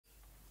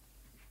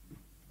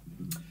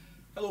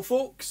Hello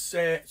folks,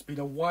 it's been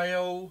a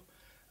while,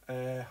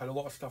 had a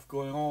lot of stuff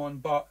going on,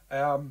 but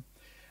I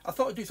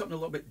thought I'd do something a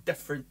little bit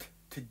different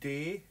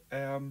today.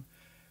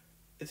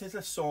 This is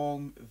a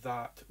song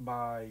that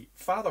my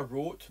father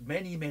wrote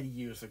many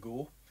years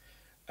ago.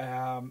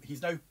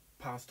 He's now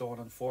passed on,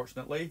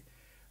 unfortunately,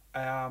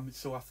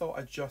 so I thought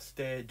I'd just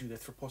do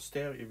this for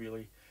posterity,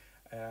 really.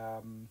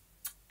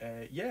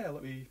 Yeah,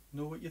 let me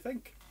know what you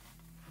think.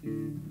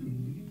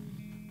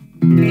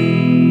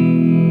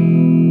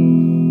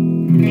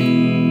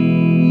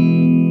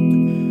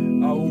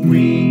 A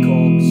wee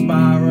Cock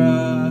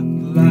Sparra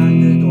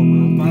landed on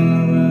my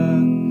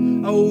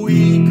barra. A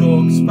wee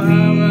Cock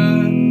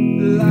Sparra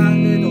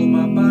landed on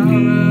my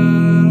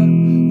barra.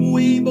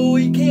 Wee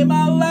boy came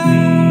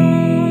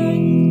along,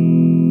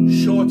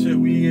 shot it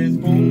with his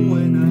bow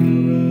and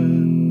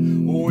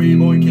arrow. Wee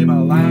boy came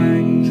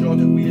along, shot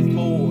it with his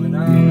bow and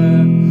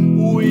arrow.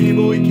 Wee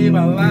boy came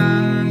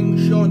along,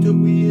 shot it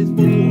with his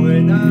bow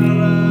and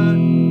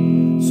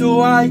arrow.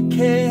 So I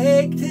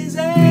kicked his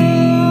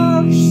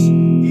arse.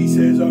 He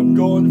says I'm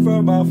going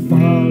for my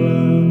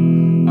fara.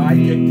 I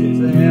kicked his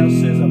arse,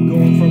 says I'm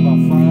going for my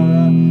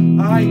fara.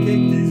 I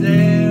kicked his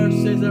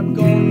arse, says I'm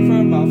going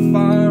for my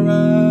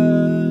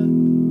fara.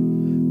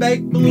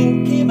 Big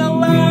bloke came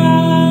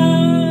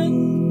along,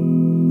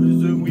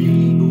 was the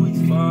wee boy's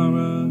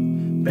fara.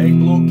 Big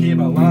bloke came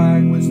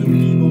along, was the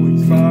wee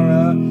boy's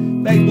fara.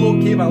 Big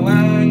bloke came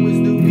along, was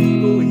the wee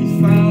boy's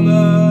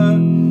father.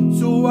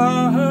 So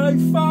I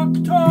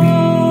fucked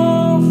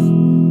off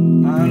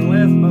and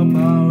left my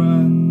barra.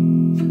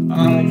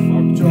 I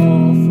fucked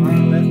off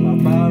and left my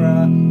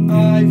barra.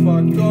 I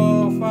fucked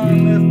off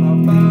and left my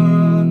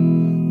barra.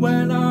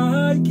 When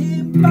I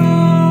came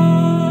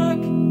back,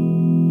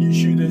 you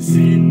should have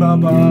seen my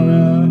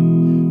barra.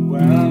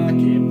 When I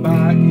came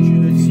back, you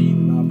should have seen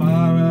my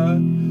barra.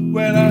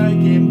 When I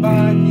came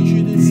back, you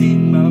should have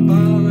seen my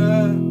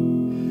barra.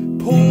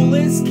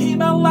 Police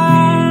came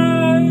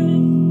along,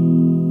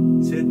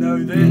 said now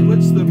then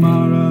what's the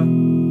matter?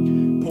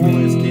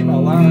 Police came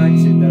along,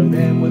 said now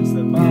then what's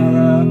the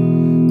matter?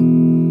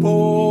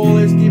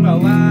 Police came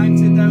along,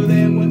 said now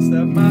then what's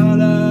the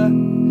matter?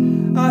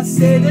 I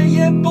said are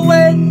you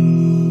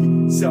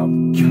blind?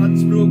 Some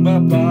cunts broke my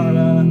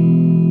barra.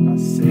 I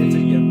said are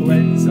you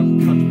blind? Some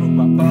cunts broke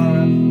my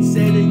barra.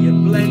 Said are you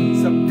blind?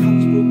 Some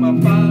cunts broke my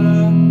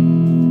barra.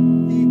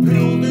 He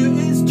pulled out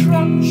his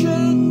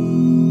truncheon,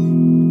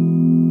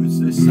 was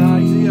the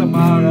size of a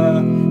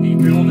mara. He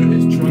pulled out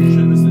his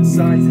truncheon, was the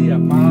size of a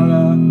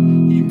mara.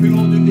 He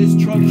pulled out his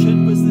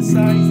truncheon, was the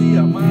size of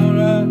a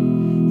mara.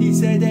 He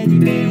said any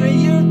man